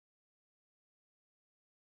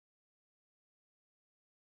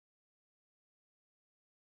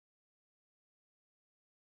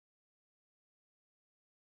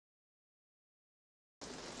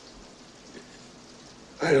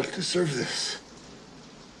I don't deserve this.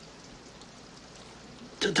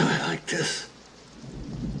 To die like this.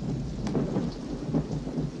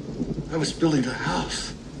 I was building a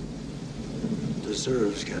house.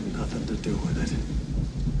 Deserves got nothing to do with it.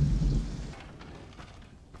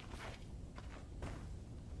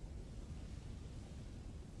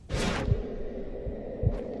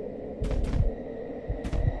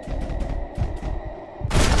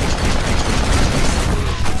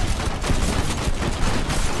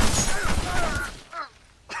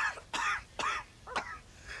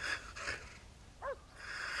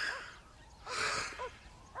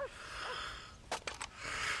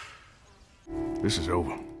 This is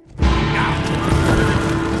over.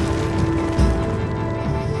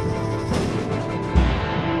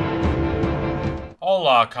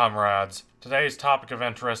 Hola, comrades. Today's topic of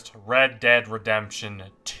interest, Red Dead Redemption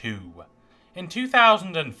 2. In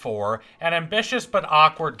 2004, an ambitious but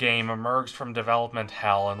awkward game emerged from development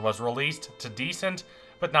hell and was released to decent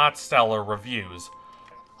but not stellar reviews.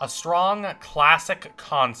 A strong, classic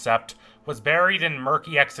concept was buried in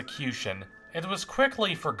murky execution. It was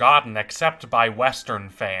quickly forgotten except by Western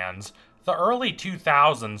fans. The early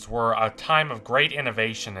 2000s were a time of great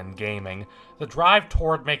innovation in gaming. The drive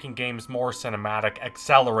toward making games more cinematic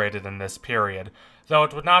accelerated in this period, though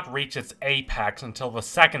it would not reach its apex until the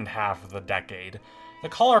second half of the decade. The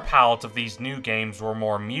color palettes of these new games were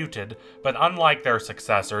more muted, but unlike their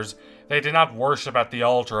successors, they did not worship at the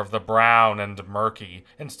altar of the brown and murky,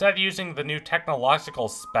 instead using the new technological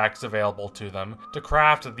specs available to them to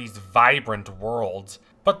craft these vibrant worlds.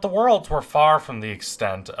 But the worlds were far from the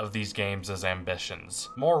extent of these games' ambitions.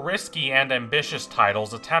 More risky and ambitious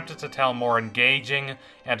titles attempted to tell more engaging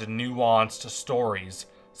and nuanced stories.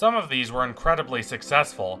 Some of these were incredibly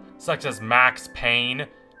successful, such as Max Payne,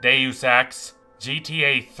 Deus Ex,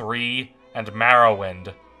 GTA 3, and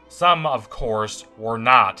Morrowind. Some, of course, were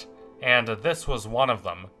not, and this was one of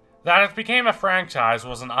them. That it became a franchise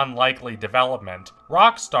was an unlikely development.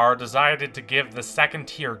 Rockstar decided to give the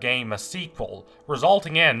second-tier game a sequel,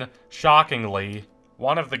 resulting in, shockingly,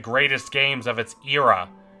 one of the greatest games of its era.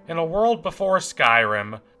 In a world before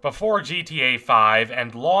Skyrim, before GTA 5,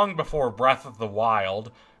 and long before Breath of the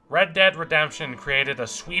Wild, Red Dead Redemption created a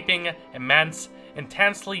sweeping, immense,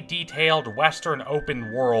 intensely detailed Western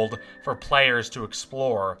open world for players to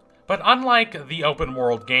explore. But unlike the open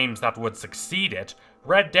world games that would succeed it,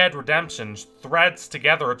 Red Dead Redemption threads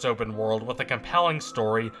together its open world with a compelling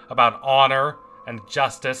story about honor, and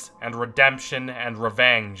justice, and redemption, and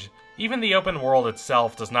revenge. Even the open world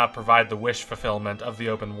itself does not provide the wish fulfillment of the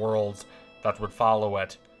open worlds that would follow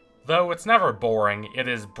it. Though it's never boring, it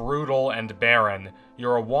is brutal and barren.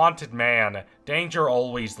 You're a wanted man. Danger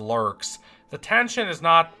always lurks. The tension is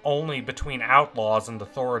not only between outlaws and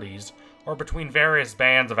authorities, or between various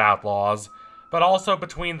bands of outlaws, but also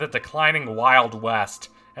between the declining Wild West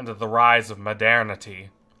and the rise of modernity.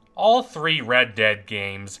 All three Red Dead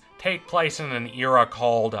games take place in an era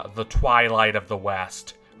called the Twilight of the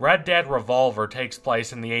West. Red Dead Revolver takes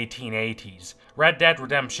place in the 1880s. Red Dead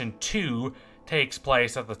Redemption 2 takes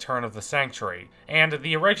place at the turn of the century, and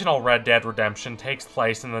the original Red Dead Redemption takes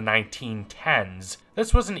place in the 1910s.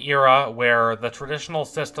 This was an era where the traditional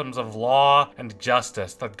systems of law and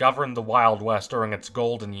justice that governed the Wild West during its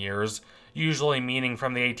golden years, usually meaning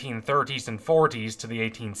from the 1830s and 40s to the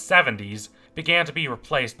 1870s, began to be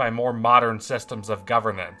replaced by more modern systems of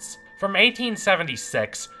governance. From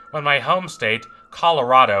 1876, when my home state,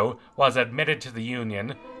 Colorado, was admitted to the Union,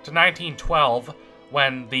 to 1912,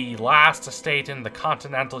 when the last state in the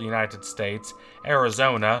continental United States,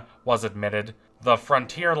 Arizona, was admitted, the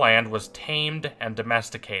frontier land was tamed and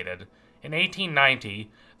domesticated. In 1890,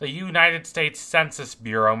 the United States Census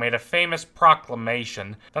Bureau made a famous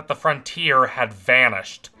proclamation that the frontier had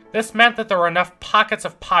vanished. This meant that there were enough pockets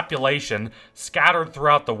of population scattered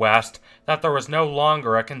throughout the West that there was no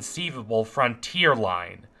longer a conceivable frontier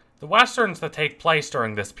line. The westerns that take place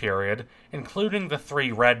during this period, including the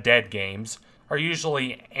three Red Dead games, are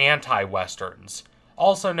usually anti-westerns,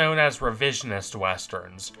 also known as revisionist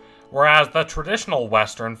westerns, whereas the traditional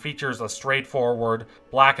western features a straightforward,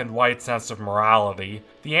 black and white sense of morality.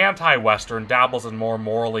 The anti-western dabbles in more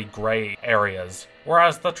morally gray areas.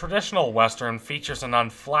 Whereas the traditional western features an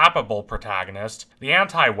unflappable protagonist, the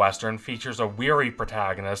anti-western features a weary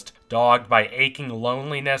protagonist dogged by aching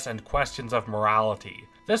loneliness and questions of morality.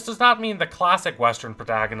 This does not mean the classic Western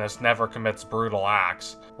protagonist never commits brutal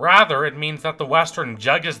acts. Rather, it means that the Western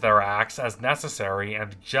judges their acts as necessary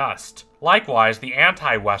and just. Likewise, the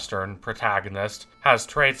anti-Western protagonist has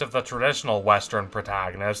traits of the traditional Western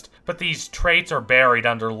protagonist, but these traits are buried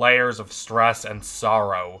under layers of stress and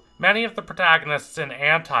sorrow. Many of the protagonists in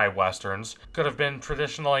anti-Westerns could have been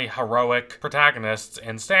traditionally heroic protagonists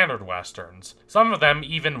in standard Westerns. Some of them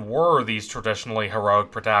even were these traditionally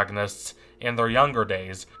heroic protagonists in their younger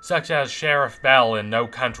days, such as Sheriff Bell in No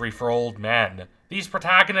Country for Old Men. These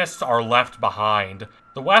protagonists are left behind.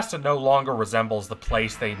 The West no longer resembles the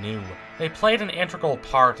place they knew. They played an integral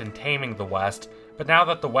part in taming the West, but now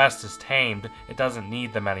that the West is tamed, it doesn't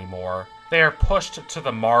need them anymore. They are pushed to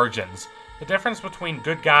the margins. The difference between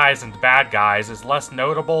good guys and bad guys is less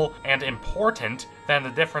notable and important than the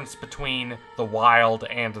difference between the wild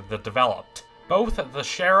and the developed. Both the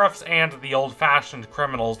sheriffs and the old-fashioned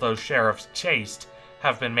criminals those sheriffs chased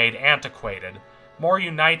have been made antiquated. More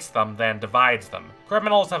unites them than divides them.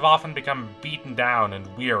 Criminals have often become beaten down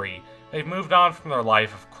and weary. They've moved on from their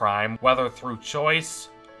life of crime, whether through choice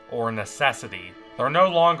or necessity. They're no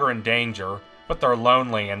longer in danger, but they're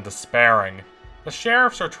lonely and despairing. The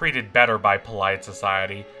sheriffs are treated better by polite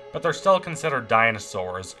society, but they're still considered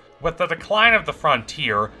dinosaurs. With the decline of the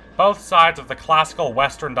frontier, both sides of the classical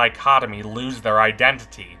Western dichotomy lose their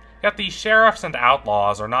identity. Yet these sheriffs and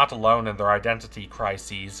outlaws are not alone in their identity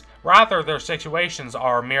crises. Rather, their situations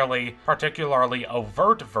are merely particularly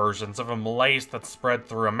overt versions of a malaise that spread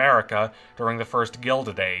through America during the First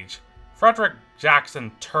Gilded Age. Frederick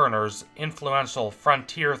Jackson Turner's influential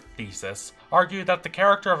frontier thesis argued that the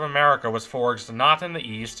character of America was forged not in the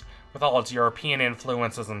East, with all its European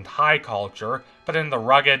influences and high culture, but in the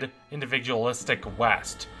rugged, individualistic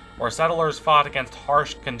West, where settlers fought against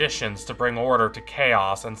harsh conditions to bring order to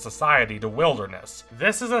chaos and society to wilderness.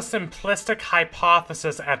 This is a simplistic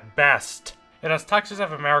hypothesis at best. It has touches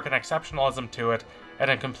of American exceptionalism to it,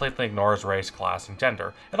 and it completely ignores race, class, and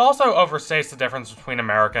gender. It also overstates the difference between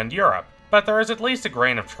America and Europe, but there is at least a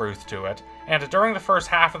grain of truth to it, and during the first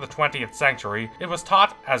half of the 20th century, it was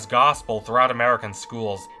taught as gospel throughout American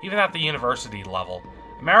schools, even at the university level.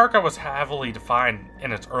 America was heavily defined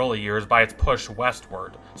in its early years by its push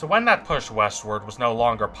westward. So when that push westward was no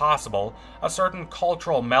longer possible, a certain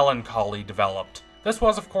cultural melancholy developed. This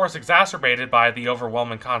was, of course, exacerbated by the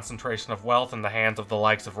overwhelming concentration of wealth in the hands of the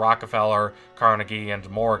likes of Rockefeller, Carnegie, and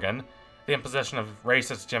Morgan, the imposition of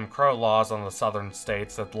racist Jim Crow laws on the southern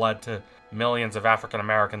states that led to millions of African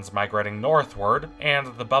Americans migrating northward, and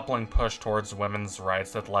the bubbling push towards women's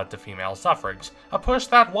rights that led to female suffrage. A push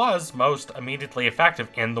that was most immediately effective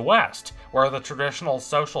in the West, where the traditional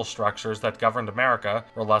social structures that governed America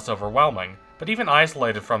were less overwhelming. But even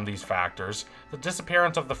isolated from these factors, the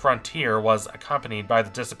disappearance of the frontier was accompanied by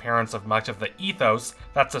the disappearance of much of the ethos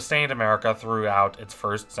that sustained America throughout its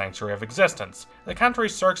first century of existence. The country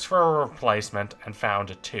searched for a replacement and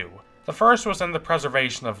found two. The first was in the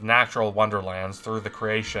preservation of natural wonderlands through the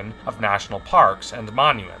creation of national parks and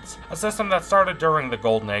monuments, a system that started during the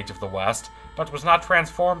Golden Age of the West, but was not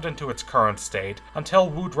transformed into its current state until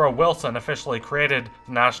Woodrow Wilson officially created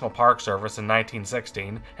the National Park Service in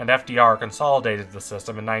 1916, and FDR consolidated the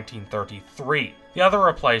system in 1933. The other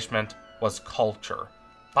replacement was culture.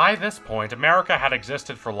 By this point, America had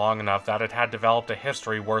existed for long enough that it had developed a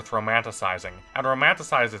history worth romanticizing, and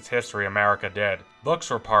romanticize its history America did. Books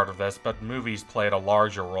were part of this, but movies played a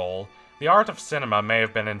larger role. The art of cinema may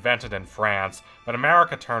have been invented in France, but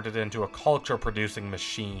America turned it into a culture-producing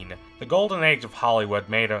machine. The golden age of Hollywood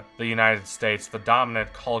made the United States the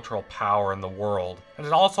dominant cultural power in the world, and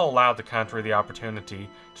it also allowed the country the opportunity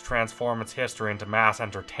to transform its history into mass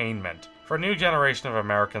entertainment. For a new generation of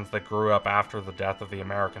Americans that grew up after the death of the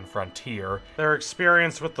American frontier, their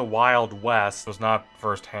experience with the Wild West was not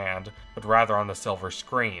firsthand, but rather on the silver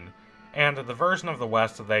screen. And the version of the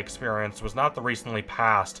West that they experienced was not the recently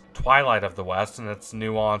passed Twilight of the West and its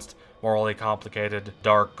nuanced, morally complicated,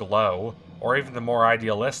 dark glow, or even the more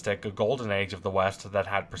idealistic Golden Age of the West that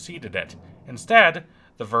had preceded it. Instead,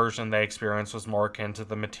 the version they experienced was more akin to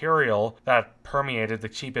the material that permeated the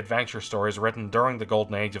cheap adventure stories written during the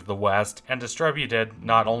Golden Age of the West and distributed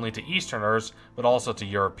not only to Easterners, but also to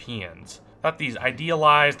Europeans. That these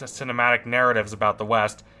idealized cinematic narratives about the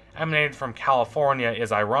West emanated from California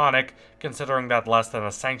is ironic, considering that less than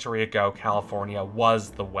a century ago California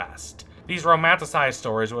was the West. These romanticized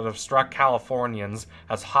stories would have struck Californians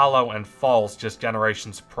as hollow and false just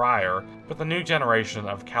generations prior, but the new generation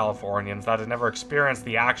of Californians that had never experienced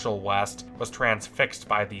the actual West was transfixed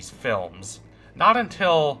by these films. Not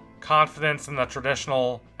until confidence in the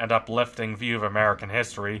traditional and uplifting view of American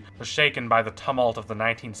history was shaken by the tumult of the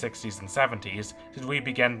 1960s and 70s did we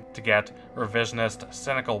begin to get revisionist,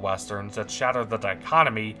 cynical westerns that shattered the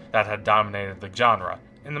dichotomy that had dominated the genre.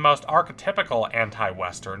 In the most archetypical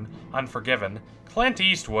anti-Western, Unforgiven, Clint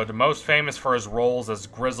Eastwood, most famous for his roles as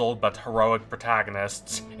grizzled but heroic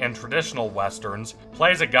protagonists in traditional Westerns,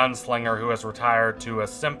 plays a gunslinger who has retired to a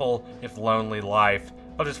simple, if lonely life,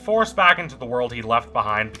 but is forced back into the world he left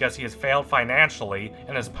behind because he has failed financially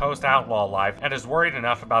in his post-outlaw life and is worried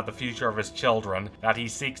enough about the future of his children that he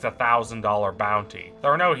seeks a $1,000 bounty.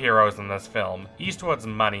 There are no heroes in this film. Eastwood's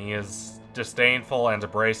money is disdainful and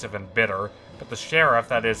abrasive and bitter, but the sheriff,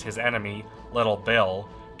 that is his enemy, Little Bill,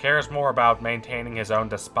 cares more about maintaining his own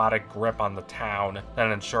despotic grip on the town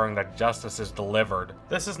than ensuring that justice is delivered.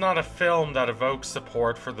 This is not a film that evokes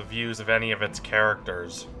support for the views of any of its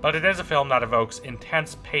characters, but it is a film that evokes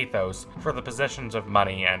intense pathos for the positions of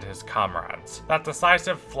Money and his comrades. That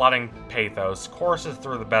decisive, flooding pathos courses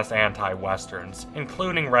through the best anti-westerns,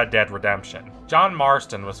 including Red Dead Redemption. John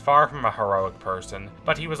Marston was far from a heroic person,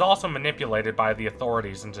 but he was also manipulated by the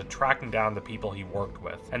authorities into tracking down the people he worked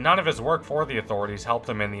with, and none of his work for the authorities helped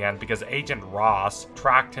him in the end because Agent Ross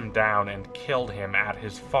tracked him down and killed him at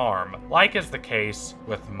his farm, like is the case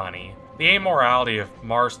with Money. The amorality of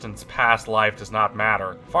Marston's past life does not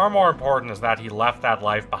matter. Far more important is that he left that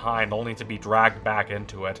life behind only to be dragged back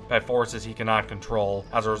into it by forces he cannot control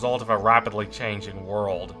as a result of a rapidly changing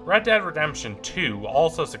world. Red Dead Redemption 2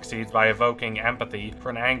 also succeeds by evoking empathy for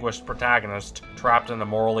an anguished protagonist trapped in a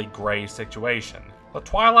morally gray situation. The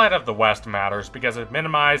Twilight of the West matters because it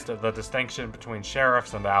minimized the distinction between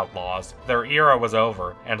sheriffs and outlaws. Their era was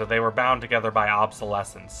over, and they were bound together by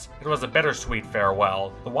obsolescence. It was a bittersweet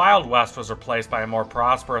farewell. The Wild West was replaced by a more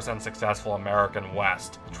prosperous and successful American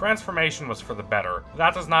West. The transformation was for the better.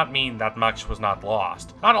 That does not mean that much was not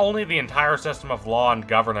lost. Not only the entire system of law and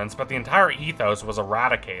governance, but the entire ethos was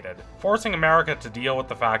eradicated, forcing America to deal with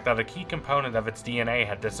the fact that a key component of its DNA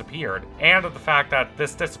had disappeared, and of the fact that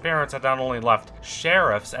this disappearance had not only left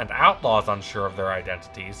sheriffs and outlaws unsure of their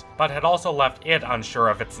identities, but had also left it unsure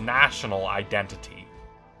of its national identity.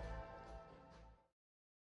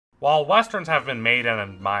 While Westerns have been made and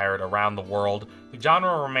admired around the world, the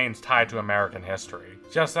genre remains tied to American history,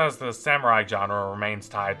 just as the samurai genre remains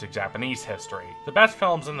tied to Japanese history. The best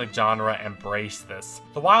films in the genre embrace this.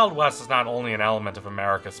 The Wild West is not only an element of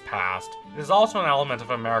America's past, it is also an element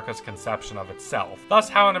of America's conception of itself. Thus,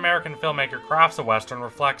 how an American filmmaker crafts a Western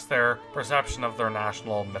reflects their perception of their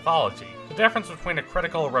national mythology. The difference between a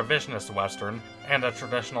critical revisionist Western and a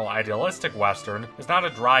traditional idealistic Western is not a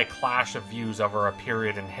dry clash of views over a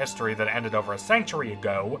period in history that ended over a century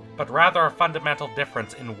ago, but rather a fundamental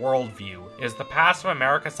difference in worldview. Is the past of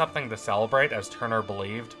America something to celebrate, as Turner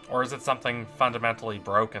believed, or is it something fundamentally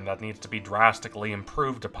broken that needs to be drastically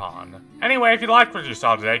improved upon? Anyway, if you liked what you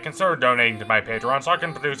saw today, consider donating to my Patreon so I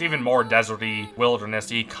can produce even more deserty,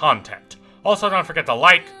 wildernessy content. Also, don't forget to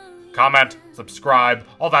like, comment, subscribe,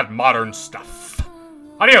 all that modern stuff.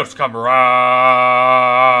 Adios, comrades!